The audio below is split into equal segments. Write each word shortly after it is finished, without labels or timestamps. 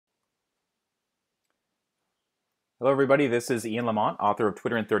Hello, everybody. This is Ian Lamont, author of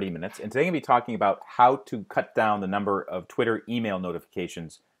Twitter in 30 Minutes, and today I'm going to be talking about how to cut down the number of Twitter email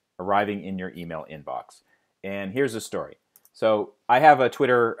notifications arriving in your email inbox. And here's the story. So I have a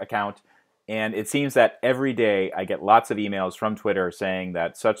Twitter account, and it seems that every day I get lots of emails from Twitter saying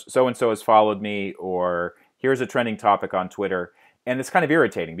that so-and-so has followed me, or here's a trending topic on Twitter. And it's kind of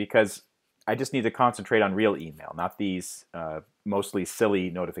irritating because I just need to concentrate on real email, not these mostly silly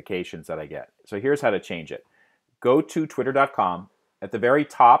notifications that I get. So here's how to change it. Go to twitter.com. At the very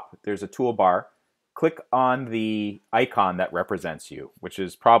top, there's a toolbar. Click on the icon that represents you, which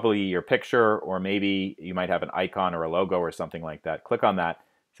is probably your picture, or maybe you might have an icon or a logo or something like that. Click on that.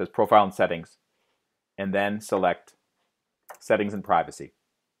 It says Profile and Settings, and then select Settings and Privacy.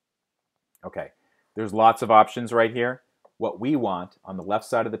 Okay, there's lots of options right here. What we want on the left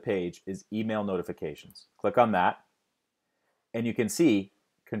side of the page is email notifications. Click on that, and you can see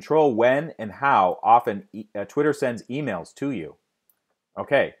control when and how often Twitter sends emails to you.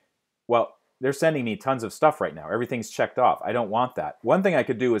 Okay, well, they're sending me tons of stuff right now. Everything's checked off. I don't want that. One thing I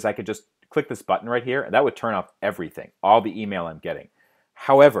could do is I could just click this button right here, and that would turn off everything, all the email I'm getting.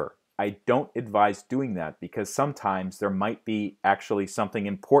 However, I don't advise doing that because sometimes there might be actually something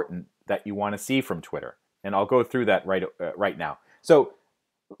important that you want to see from Twitter. And I'll go through that right now. So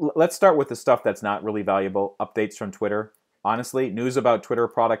let's start with the stuff that's not really valuable. Updates from Twitter. Honestly, news about Twitter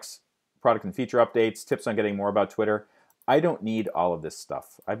products, product and feature updates, tips on getting more about Twitter. I don't need all of this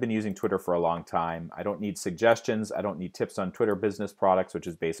stuff. I've been using Twitter for a long time. I don't need suggestions. I don't need tips on Twitter business products, which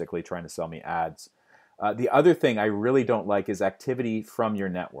is basically trying to sell me ads. The other thing I really don't like is activity from your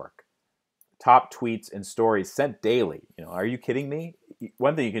network. Top tweets and stories sent daily. Are you kidding me?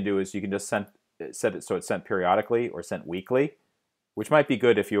 One thing you can do is you can just set it so it's sent periodically or sent weekly, which might be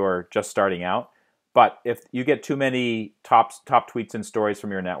good if you're just starting out. But if you get too many top tweets and stories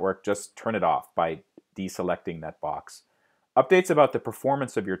from your network, just turn it off by deselecting that box. Updates about the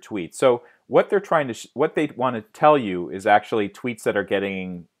performance of your tweets. So what what they want to tell you is actually tweets that are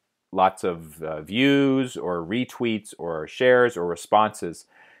getting lots of views or retweets or shares or responses.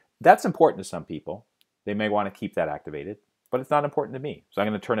 That's important to some people. They may want to keep that activated, but it's not important to me. So I'm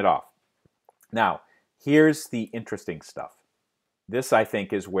going to turn it off. Now, here's the interesting stuff. This, I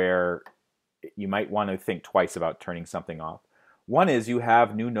think, is where you might want to think twice about turning something off. One is you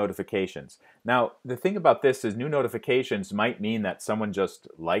have new notifications. Now, the thing about this is new notifications might mean that someone just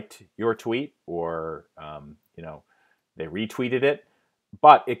liked your tweet or they retweeted it,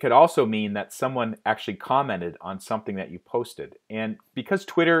 but it could also mean that someone actually commented on something that you posted. And because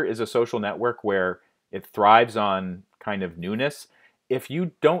Twitter is a social network where it thrives on kind of newness, if you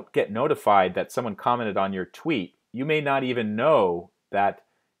don't get notified that someone commented on your tweet, you may not even know that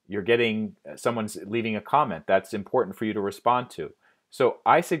you're getting someone's leaving a comment that's important for you to respond to. So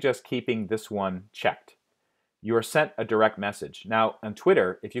I suggest keeping this one checked. You are sent a direct message. Now on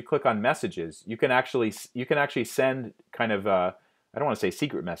Twitter, if you click on messages, you can actually send kind of I don't want to say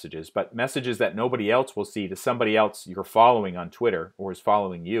secret messages, but messages that nobody else will see to somebody else you're following on Twitter or is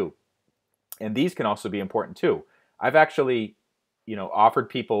following you. And these can also be important too. I've actually offered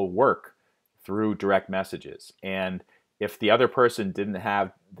people work through direct messages, and if the other person didn't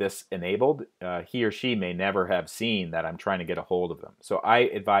have this enabled, he or she may never have seen that I'm trying to get a hold of them. So I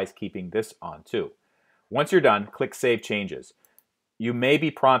advise keeping this on too. Once you're done, click Save Changes. You may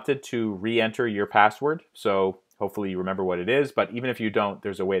be prompted to re-enter your password, so hopefully you remember what it is, but even if you don't,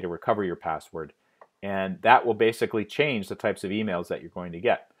 there's a way to recover your password. And that will basically change the types of emails that you're going to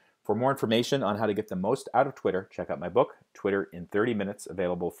get. For more information on how to get the most out of Twitter, check out my book, Twitter in 30 Minutes,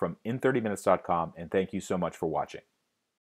 available from in30minutes.com, and thank you so much for watching.